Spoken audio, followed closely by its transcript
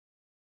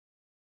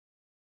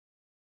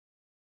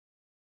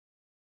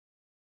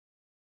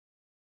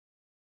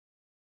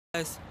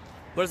Guys,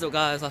 what is up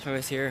guys, Last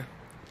Members here,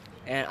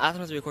 and I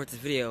wanted to record this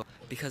video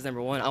because number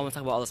one, I want to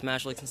talk about all the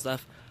Smash leaks and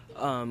stuff,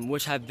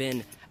 which have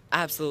been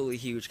absolutely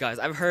huge, guys.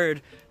 I've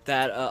heard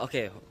that,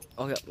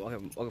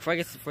 before I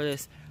get for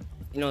this,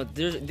 you know,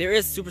 there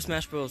is Super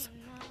Smash Bros.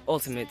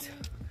 Ultimate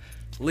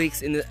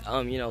leaks in the,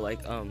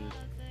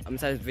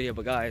 inside this video,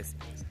 but guys,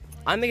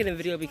 I'm making a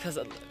video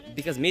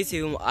because me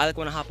too, I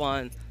want to hop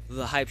on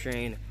the hype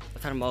train,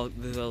 talking about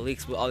the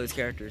leaks with all these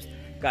characters.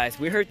 Guys,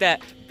 we heard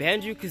that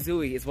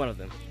Banjo-Kazooie is one of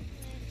them.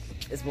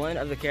 It's one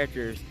of the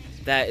characters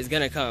that is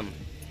gonna come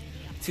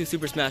to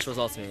Super Smash Bros.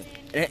 Ultimate.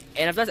 And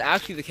if that's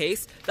actually the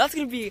case, that's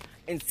gonna be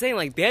insane.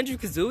 Like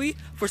Banjo-Kazooie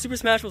for Super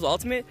Smash Bros.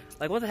 Ultimate,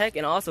 like what the heck?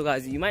 And also,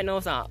 guys, you might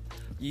notice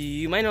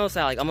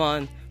that like I'm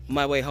on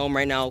my way home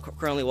right now,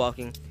 currently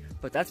walking.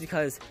 But that's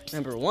because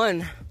number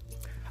one,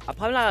 I'm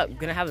probably not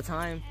gonna have the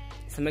time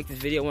to make this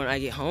video when I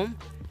get home,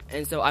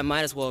 and so I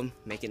might as well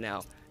make it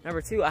now.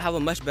 Number two, I have a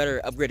much better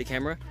upgraded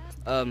camera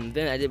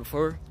than I did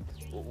before,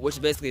 which is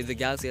basically the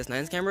Galaxy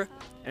S9's camera,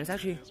 and it's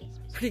actually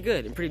pretty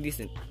good and pretty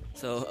decent.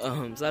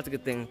 So that's a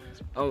good thing.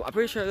 I'm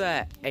pretty sure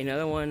that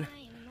another one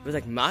was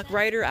like Mach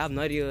Rider. I have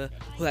no idea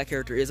who that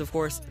character is, of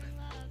course,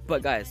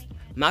 but guys,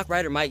 Mach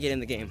Rider might get in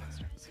the game.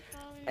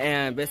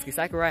 And basically,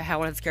 Sakurai had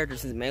one of his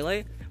characters since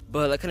Melee,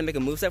 but I couldn't make a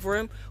moveset for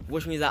him,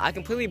 which means that I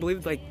completely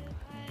believe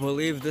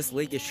this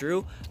leak is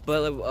true.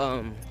 But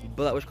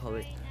what you call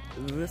it?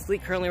 This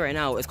leak currently right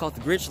now is called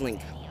the Grinch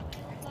link,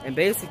 and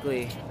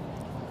basically,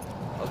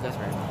 oh that's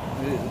right.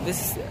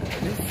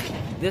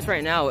 This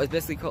right now is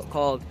basically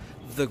called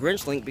the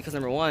Grinch link because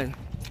number one,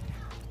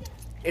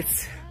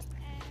 it's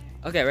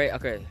okay, right?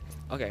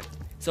 Okay.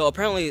 So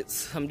apparently,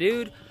 some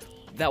dude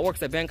that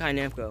works at Bandai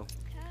Namco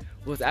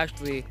was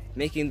actually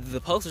making the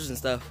posters and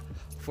stuff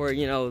for,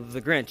 you know,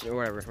 the Grinch or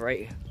whatever,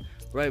 right?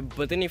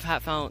 But then he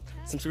found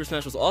some Super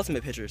Smash Bros.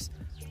 Ultimate pictures,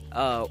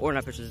 or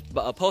not pictures,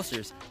 but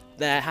posters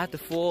that had the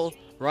full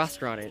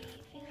roster on it.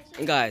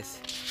 And guys,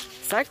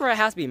 Sakurai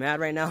has to be mad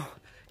right now.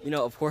 You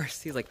know, of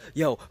course, he's like,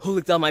 yo, who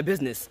leaked all my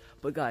business?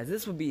 But guys,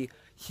 this would be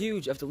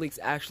huge if the leaks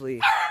actually,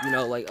 you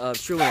know,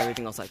 true and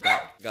everything else like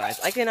that. Guys,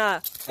 I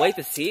cannot wait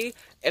to see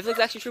if it's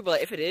actually true, but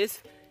like, if it is,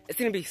 it's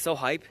gonna be so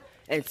hype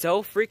and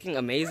so freaking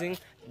amazing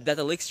that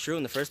the leak's true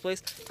in the first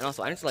place. And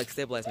also, I need to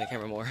stabilize my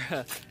camera more.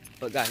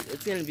 But guys,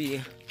 it's gonna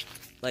be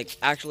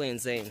actually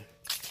insane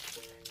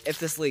if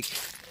this leak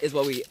is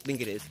what we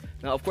think it is.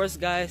 Now, of course,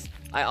 guys,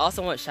 I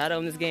also want Shadow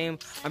in this game.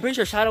 I'm pretty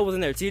sure Shadow was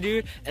in there too,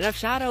 dude. And if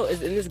Shadow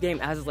is in this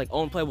game as his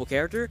own playable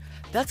character,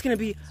 that's gonna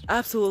be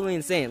absolutely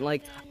insane.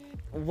 Like,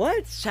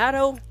 what?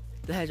 Shadow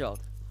the Hedgehog,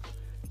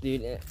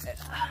 dude.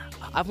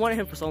 I've wanted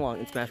him for so long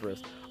in Smash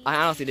Bros. I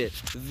honestly did.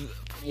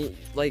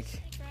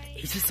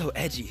 He's just so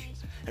edgy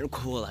and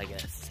cool, I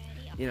guess.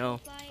 You know.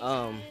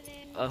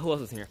 Who else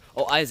was in here?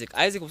 Oh, Isaac.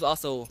 Isaac was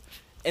also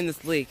in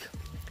this leak,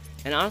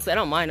 and honestly, I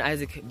don't mind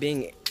Isaac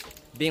being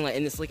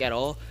in this leak at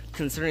all,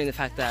 considering the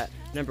fact that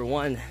number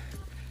one,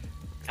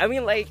 I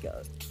mean,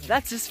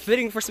 that's just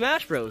fitting for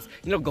Smash Bros.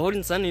 You know,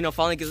 Golden Sun, you know,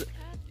 finally gets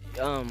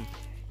what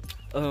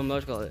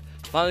you call it?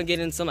 Finally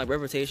getting some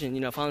reputation.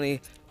 You know,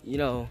 finally, you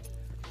know,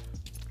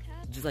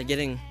 just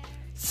getting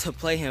to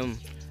play him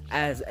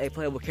as a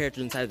playable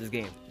character inside of this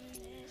game.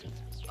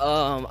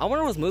 I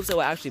wonder what his moveset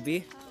will actually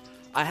be.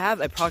 I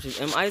have a Project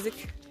M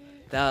Isaac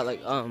that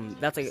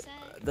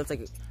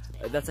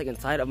that's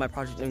inside of my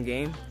Project M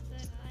game.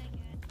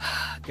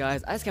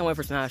 Guys, I just can't wait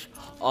for Smash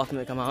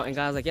Ultimate to come out. And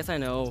guys, yes, I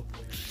know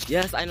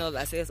that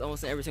I say this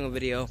almost in every single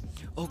video.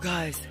 Oh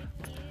guys,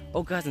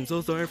 I'm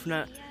so sorry for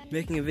not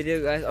making a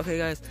video, guys. Okay,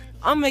 guys,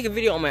 I'm gonna make a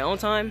video on my own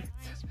time.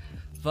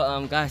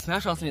 But guys,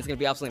 Smash Ultimate is gonna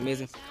be absolutely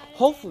amazing.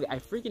 Hopefully, I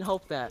freaking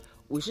hope that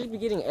we should be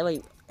getting a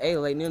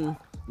new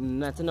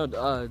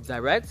Nintendo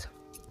Direct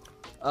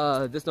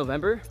this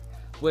November.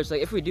 Which,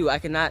 if we do, I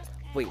cannot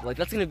wait.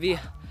 That's gonna be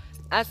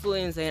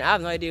absolutely insane. I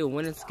have no idea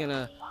when it's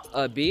gonna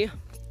be.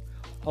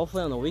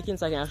 Hopefully on the weekend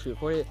so I can actually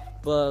record it.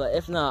 But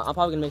if not, I'm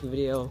probably gonna make a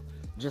video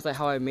just like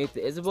how I made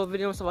the Isabel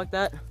video and stuff like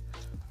that.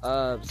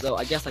 So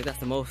I guess that's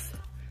the most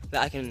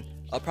that I can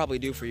probably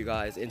do for you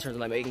guys in terms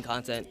of making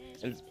content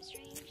and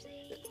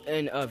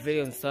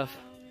video and stuff.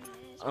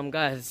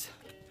 Guys,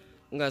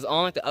 on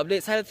the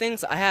update side of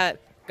things, I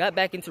got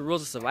back into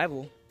Rules of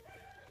Survival,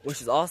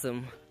 which is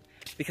awesome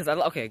because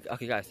okay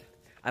guys,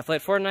 I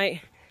played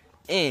Fortnite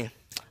and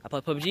I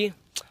played PUBG,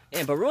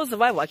 but Rules of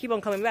Survival, I keep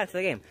on coming back to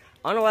the game.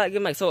 I don't know why I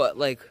get so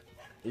addicting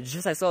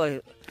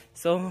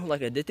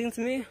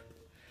to me,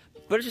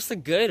 but it's just a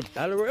good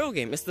battle royale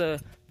game. It's the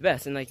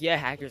best. And yeah,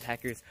 hackers,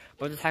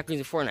 but there's hackers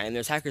in Fortnite and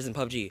there's hackers in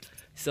PUBG.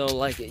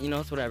 So you know,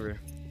 it's whatever.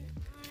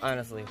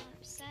 Honestly,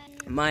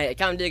 my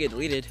account did get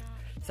deleted,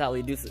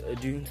 sadly, due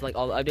to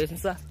all the updates and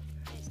stuff.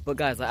 But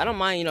guys, I don't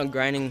mind, you know,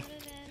 grinding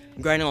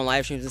on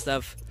live streams and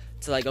stuff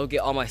to go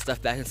get all my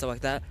stuff back and stuff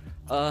like that.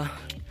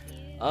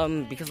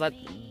 Because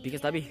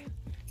that'd be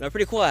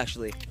pretty cool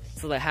actually.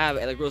 So have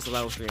a Real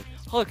Survival stream.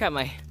 Holy crap,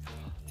 my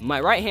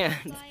right hand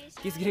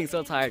keeps getting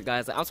so tired,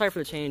 guys. I'm sorry for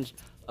the change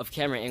of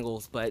camera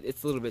angles, but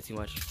it's a little bit too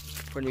much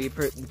for me to be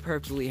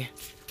perfectly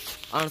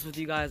honest with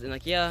you guys.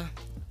 And yeah,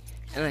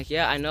 And like,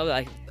 yeah, I know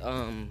that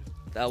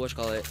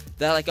that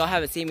that like y'all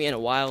haven't seen me in a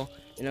while,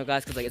 you know,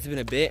 guys, because like it's been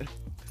a bit,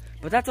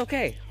 but that's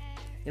okay,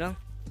 you know,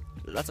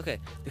 that's okay,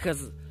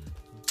 because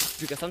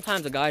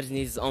sometimes a guy just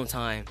needs his own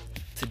time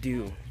to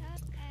do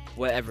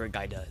whatever a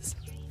guy does,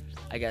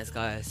 I guess,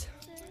 guys.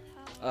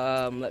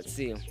 Let's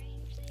see,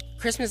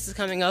 Christmas is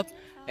coming up,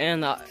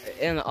 and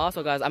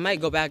also, guys, I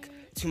might go back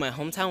to my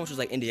hometown, which was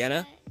like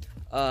Indiana,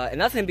 and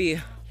that's gonna be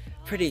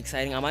pretty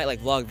exciting. I might like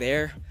vlog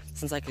there,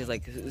 since like it's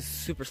like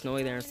super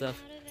snowy there and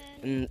stuff,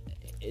 and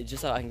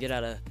just so I can get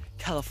out of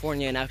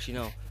California and actually,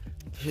 you know,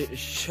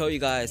 show you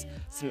guys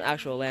some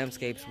actual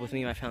landscapes with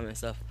me and my family and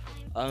stuff.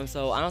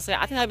 So honestly,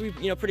 I think that'd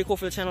be, you know, pretty cool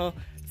for the channel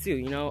too.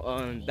 You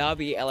know, that would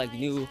be a like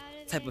new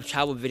type of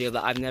travel video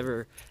that I've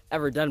never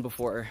ever done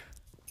before.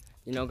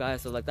 You know,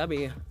 guys. So like that'd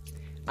be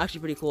actually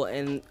pretty cool.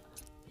 And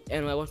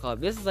like, what's it called?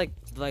 This is like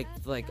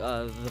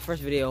the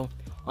first video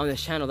on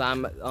this channel that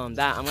I'm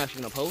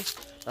actually gonna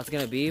post. That's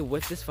gonna be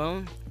with this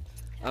phone.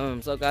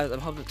 So guys,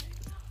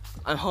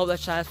 I hope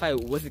that's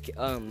satisfied with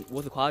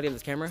the quality of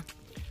this camera.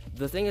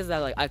 The thing is that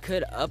like I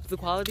could up the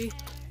quality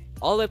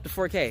all the way up to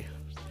 4K,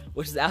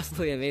 which is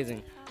absolutely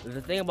amazing.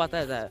 The thing about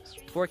that is that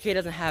 4K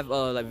doesn't have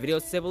like video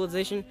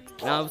stabilization,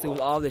 and obviously with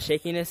all the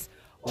shakiness,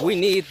 we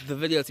need the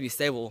video to be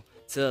stable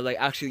to like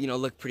actually, you know,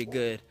 look pretty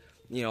good,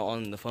 you know,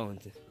 on the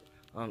phones,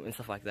 and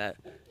stuff like that.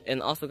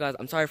 And also, guys,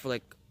 I'm sorry for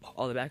like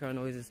all the background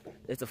noises.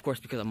 It's of course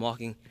because I'm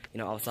walking, you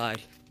know,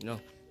 outside,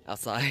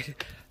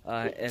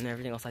 and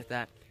everything else like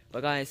that.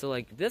 But guys, so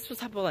like this was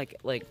type of like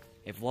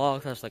a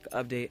vlog slash like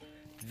update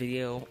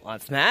video on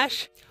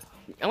Smash.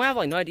 I'm gonna have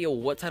like no idea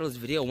what title this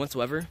video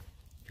whatsoever,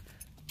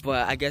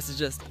 but I guess it's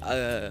just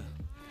a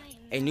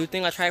new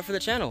thing I tried for the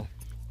channel,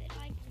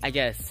 I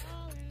guess.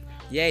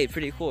 Yay,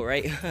 pretty cool,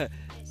 right?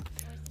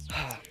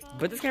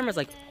 But this camera is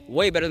like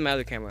way better than my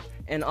other camera.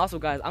 And also,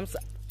 guys,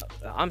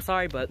 I'm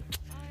sorry, but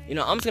you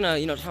know, I'm just gonna,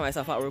 you know, try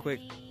myself out real quick.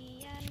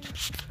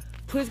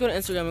 Please go to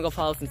Instagram and go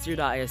follow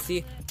sincere.isc,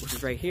 which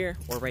is right here,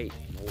 or right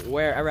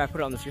wherever I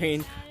put it on the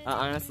screen,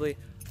 honestly.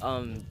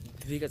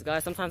 Because,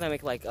 guys, sometimes I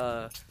make like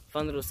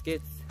fun little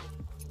skits,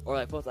 or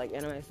like post like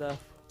anime stuff,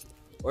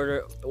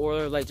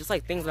 or like just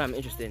like things that I'm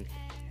interested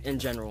in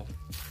general.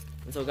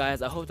 And so,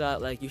 guys, I hope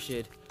that like you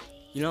should,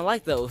 you know,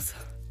 like those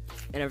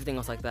and everything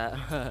else like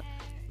that.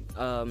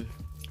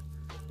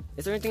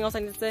 Is there anything else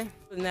I need to say? Other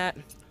than that,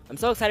 I'm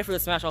so excited for the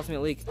Smash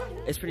Ultimate leak.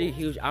 It's pretty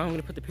huge. I'm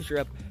gonna put the picture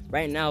up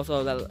right now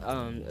so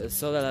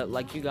that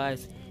like you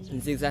guys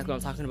can see exactly what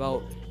I'm talking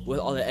about with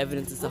all the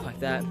evidence and stuff like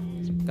that.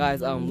 Guys,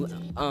 down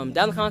in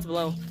the comments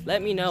below,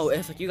 let me know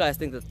if like you guys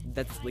think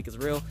that this leak is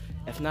real.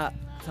 If not,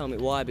 tell me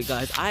why,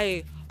 because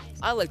I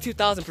like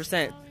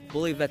 2000%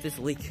 believe that this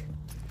leak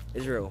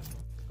is real.